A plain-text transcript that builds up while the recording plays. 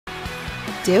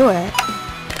do it.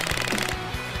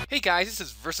 Hey guys, this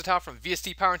is Versatile from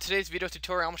VST Power. In today's video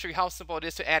tutorial, I'm going to show you how simple it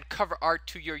is to add cover art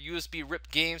to your USB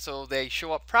RIP games so they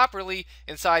show up properly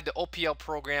inside the OPL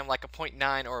program like a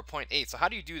 0.9 or a 0.8. So how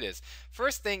do you do this?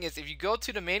 First thing is if you go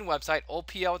to the main website,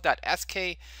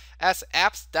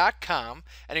 opl.sksapps.com,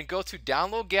 and then go to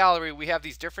Download Gallery, we have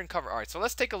these different cover art. So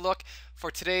let's take a look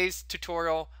for today's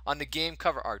tutorial on the game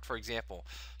cover art, for example.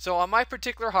 So on my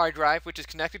particular hard drive, which is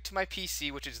connected to my PC,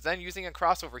 which is then using a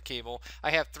crossover cable,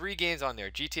 I have 3 games on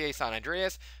there: GTA San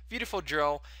Andreas, Beautiful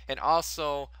Joe, and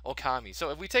also Okami. So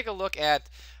if we take a look at,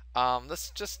 let's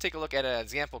just take a look at an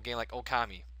example game like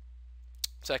Okami.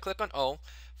 So I click on O,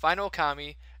 find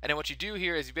Okami, and then what you do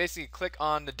here is you basically click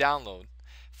on the download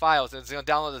files, and it's going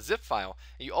to download the zip file.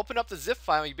 And you open up the zip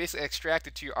file and you basically extract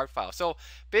it to your art file. So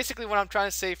basically what I'm trying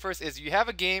to say first is you have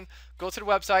a game, go to the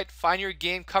website, find your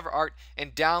game cover art,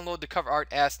 and download the cover art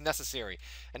as necessary.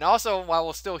 And also, while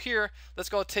we're still here, let's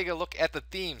go take a look at the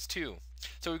themes too.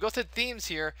 So we go to themes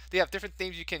here. They have different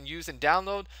themes you can use and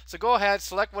download. So go ahead,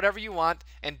 select whatever you want,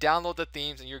 and download the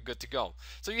themes, and you're good to go.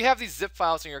 So you have these zip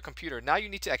files on your computer. Now you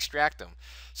need to extract them.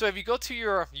 So if you go to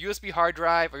your USB hard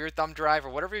drive or your thumb drive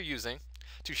or whatever you're using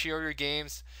to share your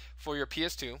games for your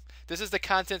PS2, this is the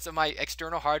contents of my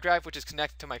external hard drive, which is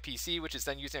connected to my PC, which is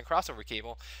then using a crossover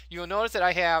cable. You'll notice that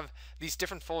I have these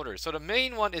different folders. So the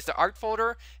main one is the art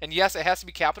folder, and yes, it has to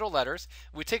be capital letters.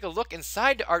 We take a look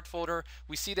inside the art folder,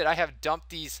 we see that I have dumped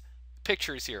these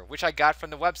pictures here, which I got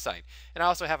from the website, and I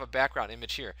also have a background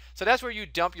image here. So that's where you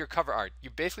dump your cover art.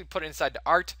 You basically put it inside the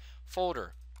art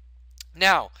folder.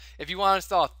 Now, if you want to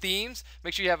install themes,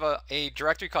 make sure you have a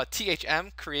directory called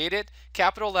THM, create it,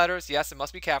 capital letters, yes, it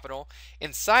must be capital.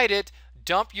 Inside it,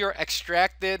 dump your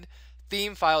extracted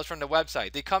theme files from the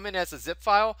website. They come in as a zip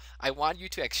file. I want you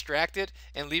to extract it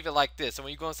and leave it like this. So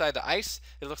when you go inside the ice,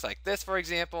 it looks like this, for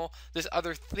example. This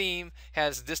other theme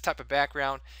has this type of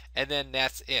background, and then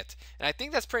that's it. And I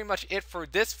think that's pretty much it for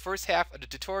this first half of the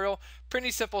tutorial.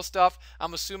 Pretty simple stuff.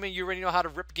 I'm assuming you already know how to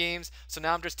rip games, so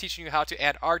now I'm just teaching you how to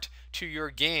add art to your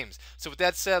games. So with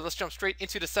that said, let's jump straight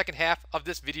into the second half of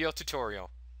this video tutorial.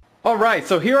 Alright,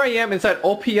 so here I am inside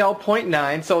OPL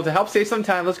 0.9, so to help save some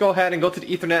time, let's go ahead and go to the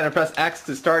Ethernet and press X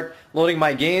to start loading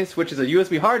my games, which is a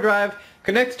USB hard drive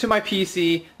connected to my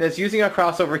PC that's using a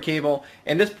crossover cable.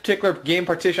 And this particular game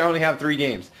partition, I only have 3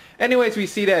 games. Anyways, we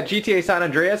see that GTA San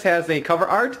Andreas has a cover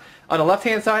art on the left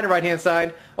hand side and right hand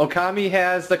side. Okami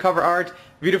has the cover art.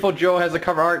 Beautiful Joe has the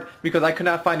cover art because I could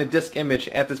not find a disk image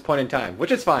at this point in time,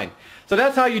 which is fine. So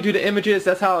that's how you do the images.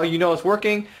 That's how you know it's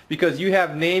working, because you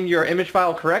have named your image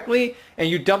file correctly and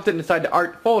you dumped it inside the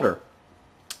art folder.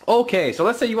 Okay, so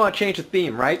let's say you want to change the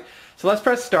theme, right? So let's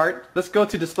press start. Let's go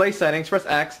to display settings, press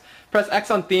X. Press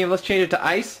X on theme. Let's change it to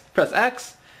ice. Press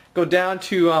X. Go down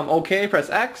to OK,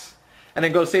 press X. And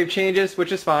then go to save changes,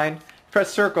 which is fine. Press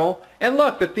circle. And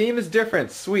look, the theme is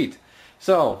different. Sweet.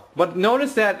 So, but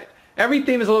notice that every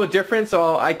theme is a little bit different,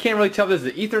 so I can't really tell if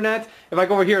this is Ethernet. If I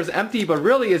go over here, it's empty, but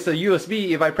really it's a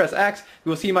USB. If I press X, you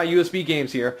will see my USB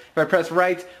games here. If I press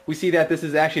right, we see that this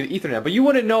is actually the Ethernet. But you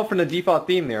wouldn't know from the default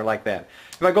theme there like that.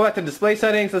 If I go back to display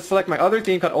settings, let's select my other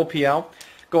theme called OPL.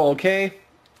 Go OK,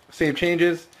 save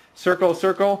changes, circle,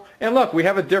 circle, and look, we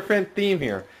have a different theme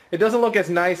here. It doesn't look as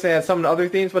nice as some of the other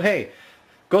themes, but hey,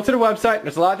 go to the website.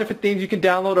 There's a lot of different themes you can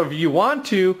download, or if you want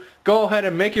to, go ahead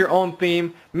and make your own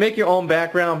theme, make your own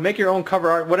background, make your own cover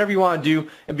art, whatever you want to do,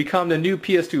 and become the new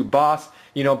PS2 boss.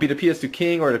 You know, be the PS2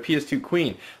 king or the PS2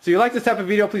 queen. So if you like this type of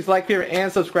video, please like, favorite,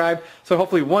 and subscribe. So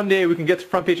hopefully one day we can get to the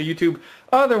front page of YouTube.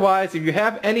 Otherwise, if you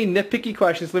have any nitpicky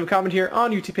questions, leave a comment here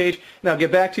on YouTube page, and I'll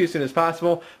get back to you as soon as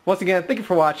possible. Once again, thank you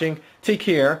for watching. Take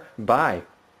care. Bye.